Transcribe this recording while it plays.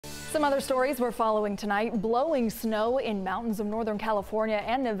Some other stories we're following tonight. Blowing snow in mountains of Northern California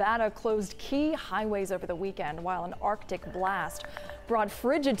and Nevada closed key highways over the weekend, while an Arctic blast brought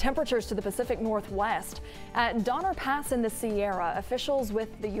frigid temperatures to the Pacific Northwest. At Donner Pass in the Sierra, officials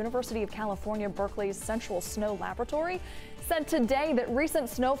with the University of California, Berkeley's Central Snow Laboratory said today that recent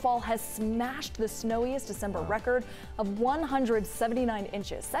snowfall has smashed the snowiest December record of 179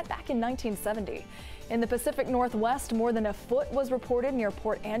 inches, set back in 1970. In the Pacific Northwest, more than a foot was reported near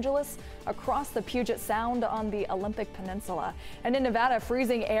Port Angeles, across the Puget Sound on the Olympic Peninsula. And in Nevada,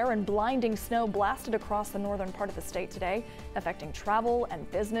 freezing air and blinding snow blasted across the northern part of the state today, affecting travel and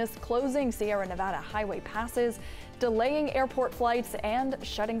business, closing Sierra Nevada highway passes, delaying airport flights, and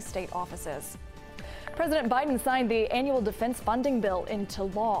shutting state offices. President Biden signed the annual defense funding bill into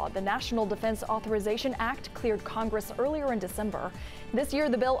law. The National Defense Authorization Act cleared Congress earlier in December. This year,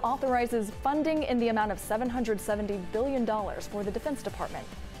 the bill authorizes funding in the amount of $770 billion for the Defense Department.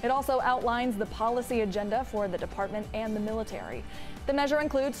 It also outlines the policy agenda for the department and the military. The measure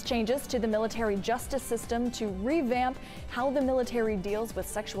includes changes to the military justice system to revamp how the military deals with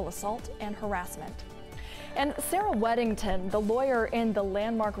sexual assault and harassment. And Sarah Weddington, the lawyer in the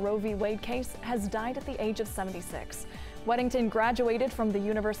landmark Roe v. Wade case, has died at the age of 76. Weddington graduated from the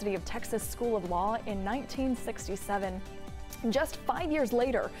University of Texas School of Law in 1967. Just 5 years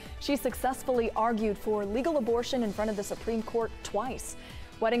later, she successfully argued for legal abortion in front of the Supreme Court twice.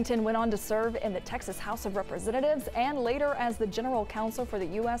 Weddington went on to serve in the Texas House of Representatives and later as the General Counsel for the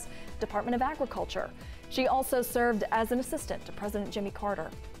U.S. Department of Agriculture. She also served as an assistant to President Jimmy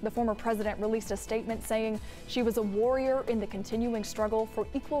Carter. The former president released a statement saying she was a warrior in the continuing struggle for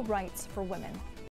equal rights for women.